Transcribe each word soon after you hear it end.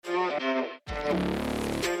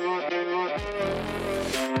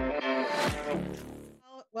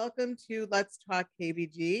Welcome to Let's Talk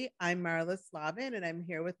KBG. I'm Marla Slovin, and I'm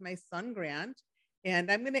here with my son, Grant. And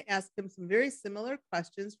I'm going to ask him some very similar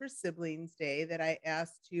questions for Siblings Day that I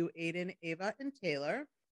asked to Aiden, Ava, and Taylor.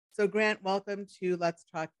 So, Grant, welcome to Let's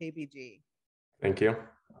Talk KBG. Thank you.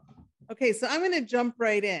 Okay, so I'm going to jump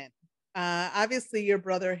right in. Obviously, your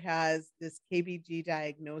brother has this KBG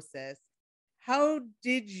diagnosis. How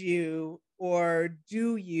did you or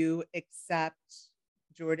do you accept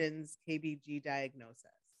Jordan's KBG diagnosis?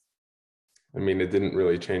 I mean, it didn't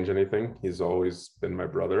really change anything. He's always been my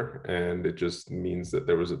brother, and it just means that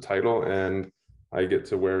there was a title and I get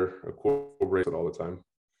to wear a cool bracelet all the time.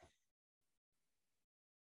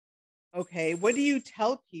 Okay, what do you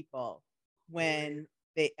tell people when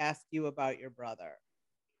they ask you about your brother?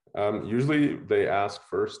 Usually they ask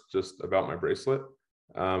first just about my bracelet,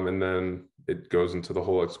 and then it goes into the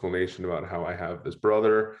whole explanation about how I have this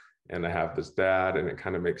brother and I have this dad, and it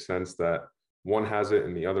kind of makes sense that one has it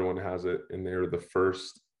and the other one has it, and they're the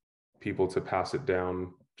first people to pass it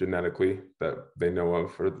down genetically that they know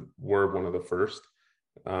of, or were one of the first.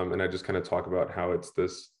 And I just kind of talk about how it's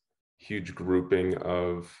this huge grouping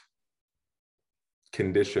of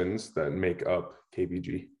conditions that make up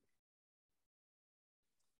KBG.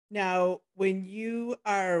 Now, when you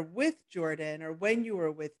are with Jordan, or when you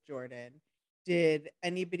were with Jordan, did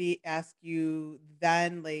anybody ask you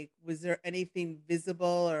then, like, was there anything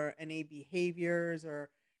visible or any behaviors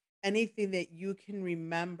or anything that you can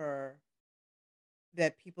remember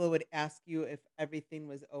that people would ask you if everything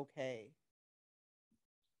was okay?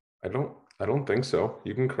 I don't think so.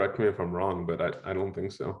 You can correct me if I'm wrong, but I don't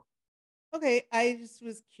think so. Okay, I just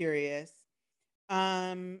was curious.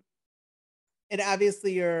 Um, and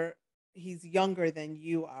obviously he's younger than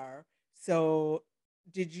you are. So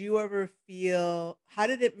did you ever feel, how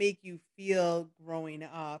did it make you feel growing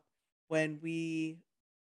up when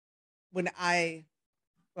when I,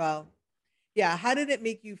 well, yeah, how did it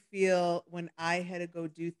make you feel when I had to go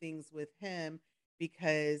do things with him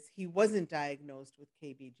because he wasn't diagnosed with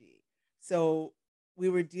KBG? So we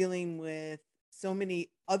were dealing with so many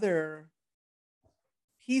other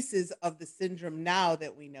pieces of the syndrome now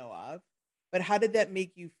that we know of. But how did that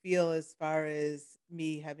make you feel as far as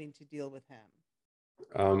me having to deal with him?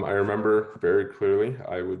 I remember very clearly,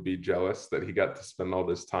 I would be jealous that he got to spend all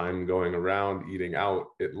this time going around, eating out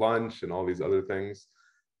at lunch and all these other things.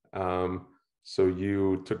 So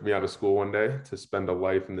you took me out of school one day to spend a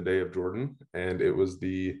life in the day of Jordan, and it was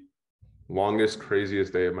the longest,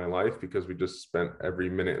 craziest day of my life because we just spent every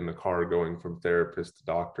minute in the car going from therapist to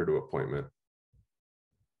doctor to appointment.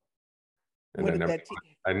 And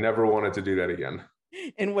I never wanted to do that again.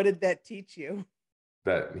 And what did that teach you?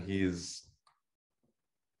 That he's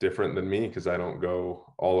different than me because I don't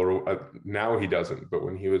go all around. Now he doesn't, but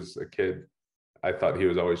when he was a kid, I thought he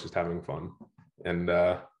was always just having fun, and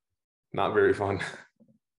not very fun.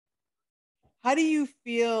 How do you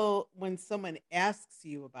feel when someone asks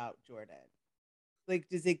you about Jordan? Like,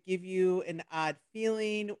 does it give you an odd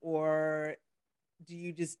feeling, or do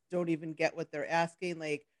you just don't even get what they're asking?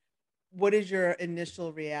 Like, what is your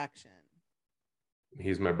initial reaction?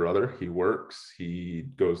 He's my brother. He works, he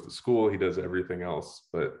goes to school, he does everything else,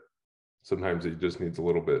 but sometimes he just needs a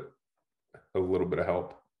little bit of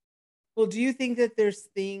help. Well, do you think that there's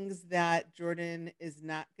things that Jordan is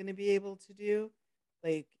not going to be able to do?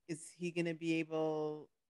 Like, is he going to be able?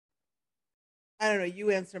 I don't know.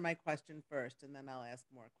 You answer my question first, and then I'll ask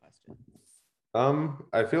more questions.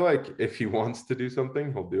 I feel like if he wants to do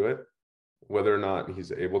something, he'll do it. Whether or not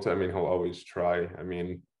he's able to, I mean, he'll always try. I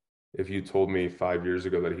mean, if you told me 5 years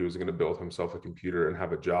ago that he was going to build himself a computer and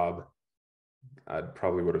have a job, I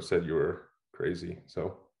probably would have said you were crazy.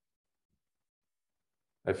 So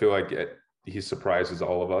I feel like he surprises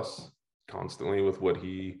all of us constantly with what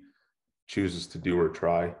he chooses to do or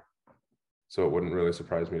try. So it wouldn't really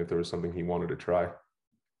surprise me if there was something he wanted to try.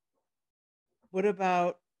 What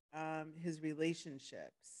about his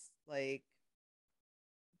relationships? Like,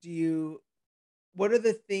 what are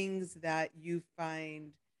the things that you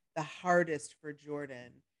find the hardest for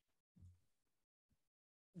Jordan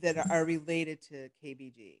that are related to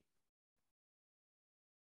KBG?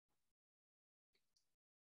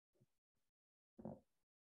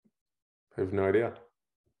 I have no idea.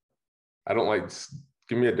 I don't like,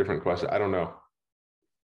 give me a different question. I don't know.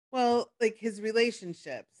 Well, like his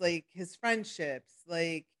relationships, like his friendships,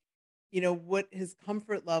 like, what his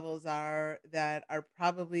comfort levels are that are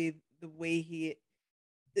probably the way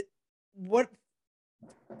what,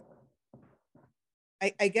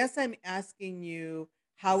 I guess I'm asking you,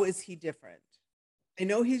 how is he different? I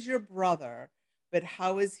know he's your brother, but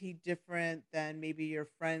how is he different than maybe your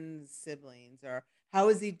friend's siblings? Or how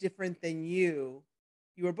is he different than you?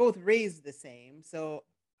 You were both raised the same, so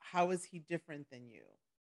how is he different than you?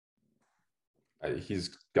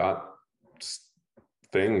 He's got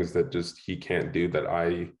things that just he can't do that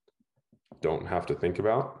I don't have to think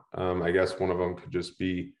about. I guess one of them could just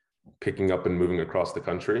be picking up and moving across the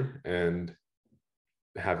country and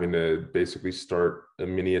having to basically start a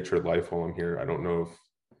miniature life while I'm here. I don't know if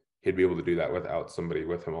he'd be able to do that without somebody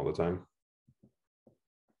with him all the time.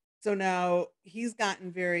 So now he's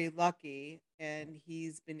gotten very lucky and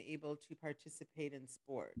he's been able to participate in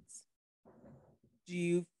sports. Do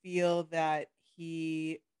you feel that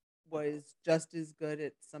he was just as good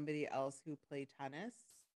as somebody else who played tennis?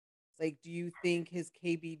 Like, do you think his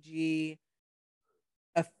KBG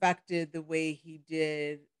affected the way he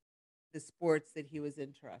did the sports that he was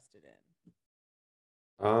interested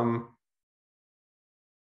in? Um,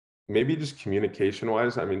 Maybe just communication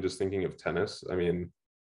wise. I mean, just thinking of tennis. I mean,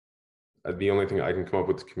 the only thing I can come up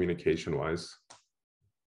with communication wise.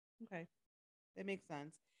 Okay, that makes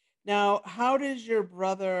sense. Now, how does your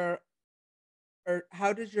brother or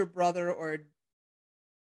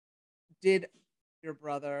did your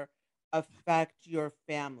brother affect your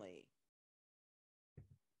family?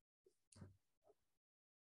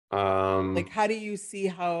 Like, Um, how do you see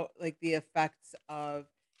how, like, the effects of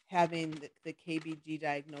having the KBG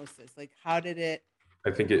diagnosis? Like, I think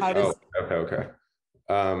it. how Oh, does, okay.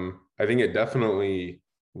 I think it definitely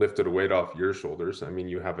lifted a weight off your shoulders. I mean,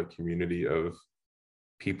 you have a community of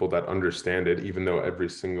people that understand it, even though every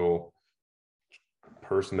single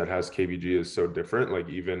person that has KBG is so different. Like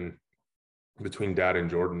even between Dad and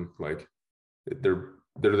Jordan, like they're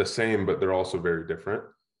the same, but they're also very different.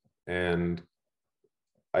 And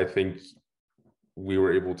I think we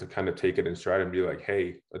were able to kind of take it in stride and be like,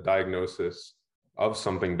 hey, a diagnosis of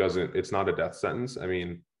something doesn't, it's not a death sentence. I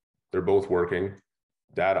mean, they're both working.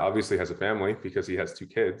 Dad obviously has a family because he has two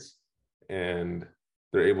kids and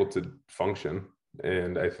they're able to function.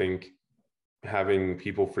 And I think having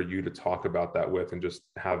people for you to talk about that with and just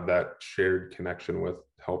have that shared connection with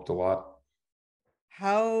helped a lot.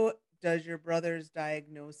 how does your brother's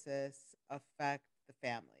diagnosis affect the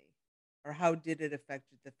family? Or how did it affect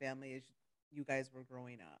the family as you guys were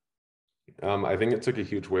growing up? I think it took a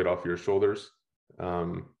huge weight off your shoulders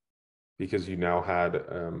um, because you now had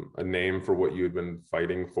a name for what you had been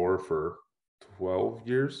fighting for 12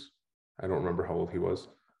 years. I don't remember how old he was.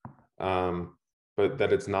 But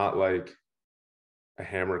that it's not like a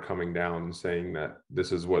hammer coming down saying that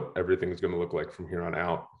this is what everything is going to look like from here on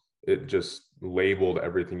out. It just labeled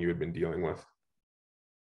everything you had been dealing with.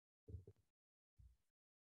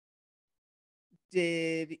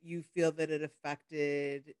 Did you feel that it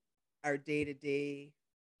affected our day-to-day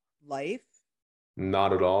life?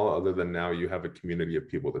 Not at all, other than now you have a community of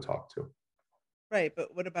people to talk to. Right,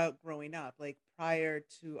 but what about growing up? Like prior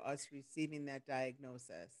to us receiving that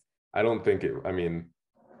diagnosis? I don't think it, I mean,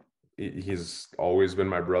 he's always been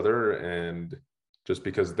my brother. And just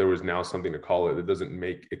because there was now something to call it, it doesn't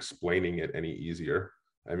make explaining it any easier.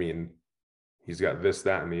 I mean, he's got this,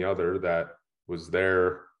 that, and the other that was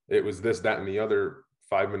there. It was this, that, and the other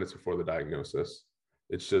 5 minutes before the diagnosis.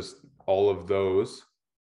 It's just all of those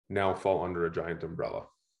now fall under a giant umbrella.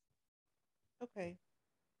 Okay.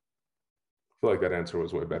 I feel like that answer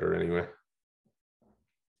was way better anyway.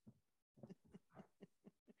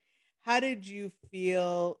 How did you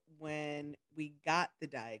feel when we got the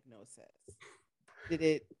diagnosis? Did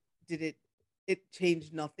it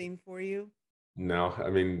change nothing for you? No, I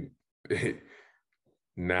mean,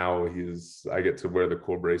 now I get to wear the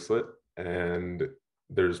cool bracelet, and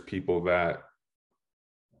there's people that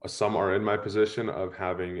some are in my position of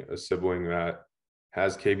having a sibling that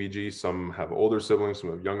has KBG. Some have older siblings, some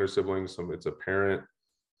have younger siblings, some it's a parent.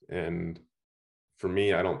 And for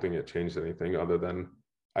me, I don't think it changed anything other than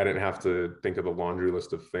I didn't have to think of a laundry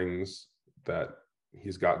list of things that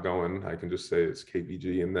he's got going. I can just say it's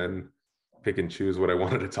KBG and then pick and choose what I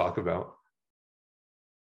wanted to talk about.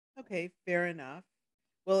 Okay, fair enough.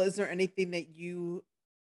 Well, is there anything that you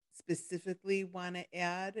specifically want to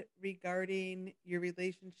add regarding your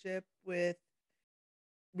relationship with,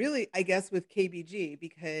 really, I guess, with KBG?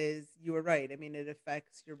 Because you were right. I mean, it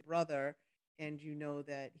affects your brother and you know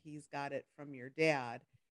that he's got it from your dad.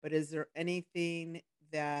 But is there anything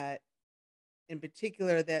that in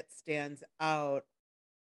particular that stands out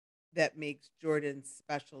that makes Jordan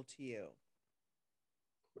special to you?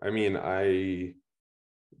 I mean,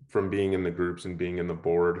 from being in the groups and being in the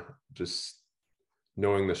board, just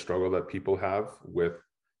knowing the struggle that people have with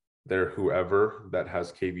their whoever that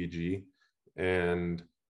has KBG and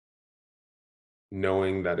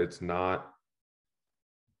knowing that it's not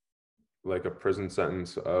like a prison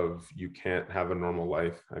sentence of you can't have a normal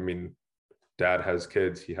life. I mean, dad has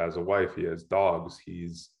kids, he has a wife, he has dogs,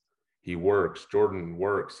 he works, Jordan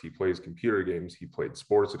works, he plays computer games, he played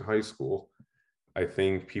sports in high school. I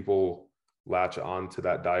think people latch on to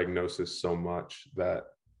that diagnosis so much that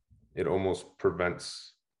it almost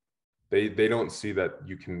prevents, they don't see that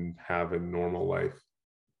you can have a normal life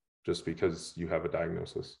just because you have a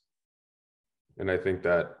diagnosis. And I think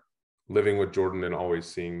that living with Jordan and always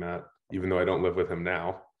seeing that, even though I don't live with him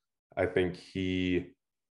now, I think he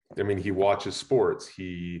watches sports.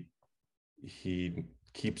 He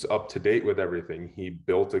keeps up to date with everything. He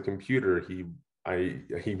built a computer.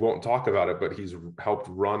 He won't talk about it, but he's helped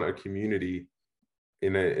run a community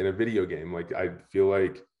in a video game. Like, I feel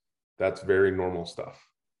like that's very normal stuff.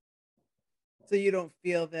 So you don't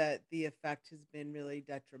feel that the effect has been really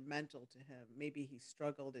detrimental to him? Maybe he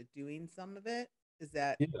struggled at doing some of it. Is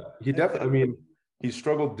that Yeah, he a good? definitely, I mean, he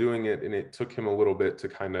struggled doing it, and it took him a little bit to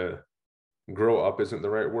kind of grow up isn't the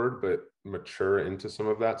right word, but mature into some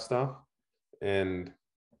of that stuff. And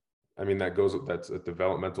I mean, that's a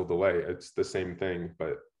developmental delay. It's the same thing,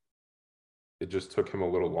 but it just took him a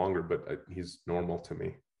little longer, but he's normal to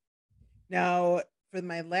me. Now, for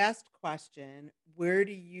my last question, where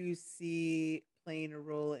do you see playing a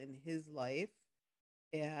role in his life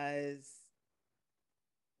as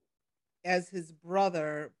his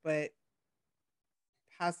brother, but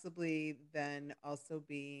possibly then also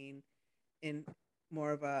being in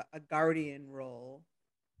more of a guardian role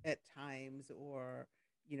at times, or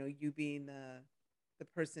you being the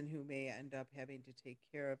person who may end up having to take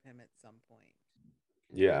care of him at some point?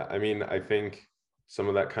 Yeah, I mean, I think some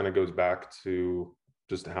of that kind of goes back to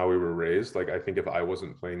just how we were raised. Like, I think if I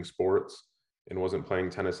wasn't playing sports and wasn't playing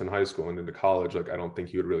tennis in high school and into college, like, I don't think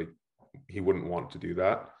he wouldn't want to do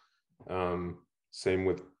that. Same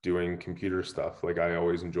with doing computer stuff. Like, I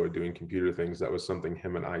always enjoyed doing computer things. That was something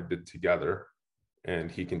him and I did together,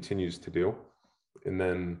 and he continues to do. And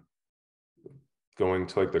then going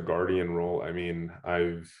to like the guardian role, I mean,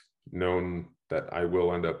 I've known that I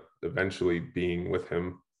will end up eventually being with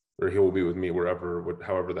him, or he will be with me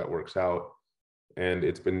however that works out. And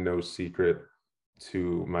it's been no secret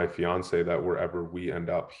to my fiance that wherever we end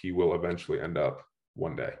up, he will eventually end up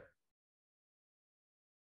one day.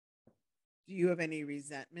 Do you have any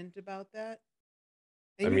resentment about that?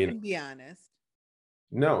 I And you mean, can be honest.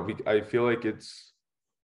 no, I feel like it's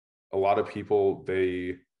a lot of people,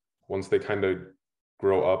 once they kind of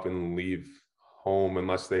grow up and leave home,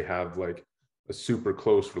 unless they have like a super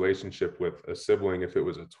close relationship with a sibling, if it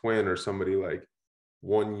was a twin or somebody like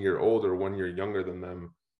 1 year older, 1 year younger than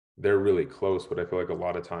them, they're really close. But I feel like a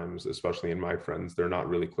lot of times, especially in my friends, they're not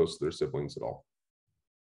really close to their siblings at all.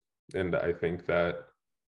 And I think that,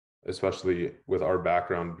 especially with our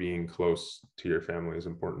background, being close to your family is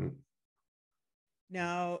important.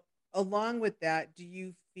 Now, along with that, do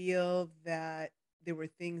you feel that there were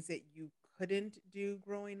things that you couldn't do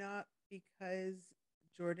growing up because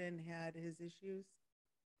Jordan had his issues?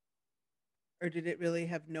 Or did it really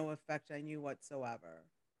have no effect on you whatsoever?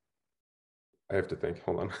 I have to think.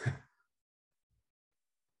 Hold on. I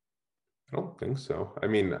don't think so. I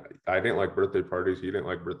mean, I didn't like birthday parties. You didn't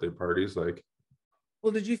like birthday parties. Like,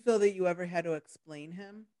 Well, did you feel that you ever had to explain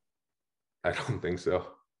him? I don't think so.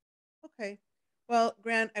 Okay. Well,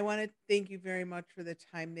 Grant, I want to thank you very much for the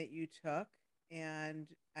time that you took. And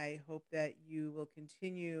I hope that you will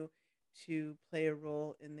continue to play a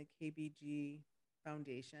role in the KBG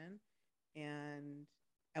Foundation. And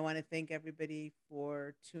I want to thank everybody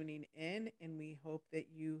for tuning in. And we hope that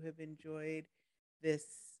you have enjoyed this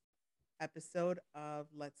episode of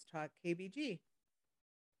Let's Talk KBG.